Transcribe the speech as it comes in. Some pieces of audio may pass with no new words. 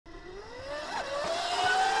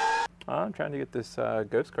I'm trying to get this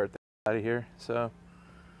ghost cart out of here, so.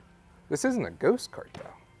 This isn't a ghost cart,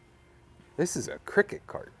 though. This is a cricket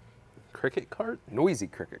cart. Cricket cart? Noisy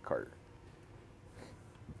cricket cart.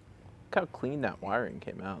 Look how clean that wiring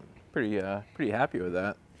came out. Pretty happy with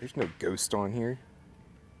that. There's no ghost on here.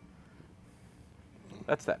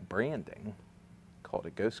 That's that branding. Call it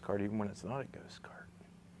a ghost cart even when it's not a ghost cart.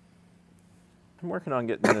 I'm working on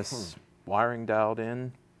getting this wiring dialed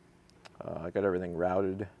in. I got everything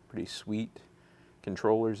routed, pretty sweet.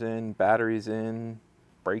 Controllers in, batteries in,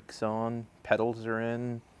 brakes on, pedals are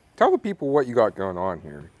in. Tell the people what you got going on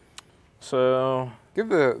here. So, Give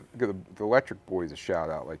the electric boys a shout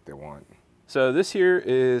out like they want. So this here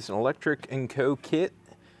is an Electric & Co kit.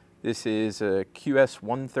 This is a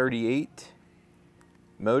QS138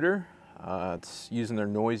 motor. It's using their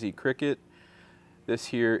noisy cricket. This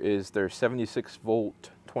here is their 76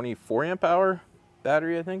 volt 24 amp hour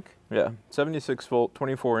battery, I think. Yeah, 76 volt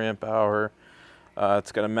 24 amp hour.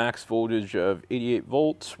 It's got a max voltage of 88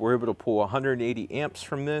 volts. We're able to pull 180 amps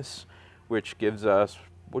from this, which gives us,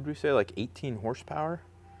 what did we say, like 18 horsepower?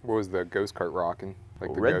 What was the ghost cart rocking?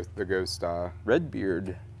 Like Well, the ghost.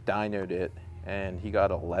 Redbeard dynoed it, and he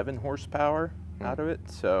got 11 horsepower out of it.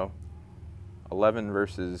 So 11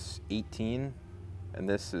 versus 18, and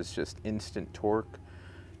this is just instant torque.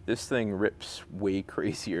 This thing rips way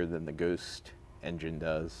crazier than the Ghost engine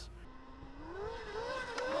does.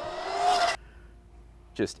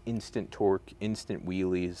 Just instant torque, instant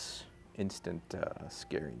wheelies, instant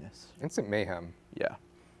scariness. Instant mayhem. Yeah,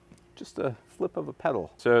 just a flip of a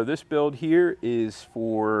pedal. So this build here is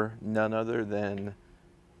for none other than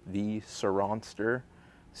the SurRonster.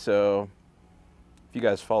 So if you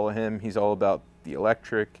guys follow him, he's all about the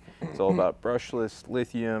electric. It's all about brushless,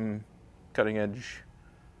 lithium, cutting edge,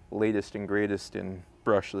 latest and greatest in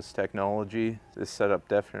brushless technology. This setup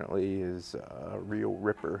definitely is a real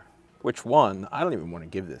ripper. Which one? I don't even want to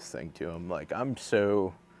give this thing to him. Like, I'm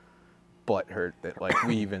so butthurt that like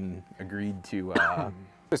we even agreed to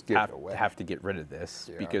Just give it away. have to get rid of this,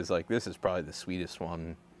 because like this is probably the sweetest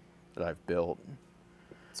one that I've built.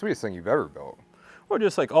 Sweetest thing you've ever built. Or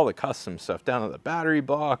just like all the custom stuff down to the battery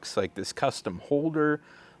box, like this custom holder.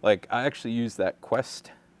 Like I actually used that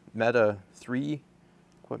Quest Meta 3,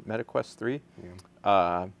 Meta Quest 3,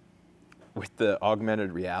 with the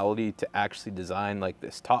augmented reality to actually design like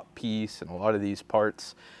this top piece and a lot of these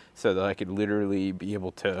parts so that I could literally be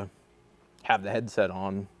able to have the headset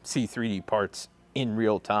on, see 3D parts in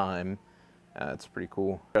real time. It's pretty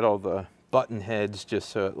cool. Got all the button heads just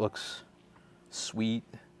so it looks sweet.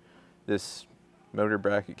 This motor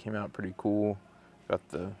bracket came out pretty cool. Got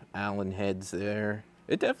the Allen heads there.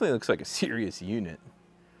 It definitely looks like a serious unit.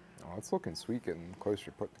 Oh, it's looking sweet, getting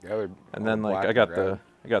closer put together. And then like I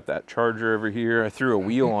got that charger over here. I threw a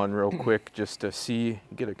wheel on real quick just to see,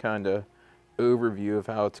 get a kind of overview of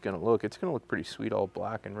how it's gonna look. It's gonna look pretty sweet, all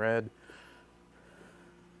black and red.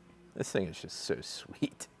 This thing is just so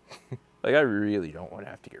sweet. Like I really don't want to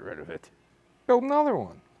have to get rid of it. Build another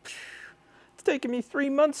one. It's taken me 3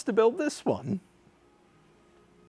 months to build this one.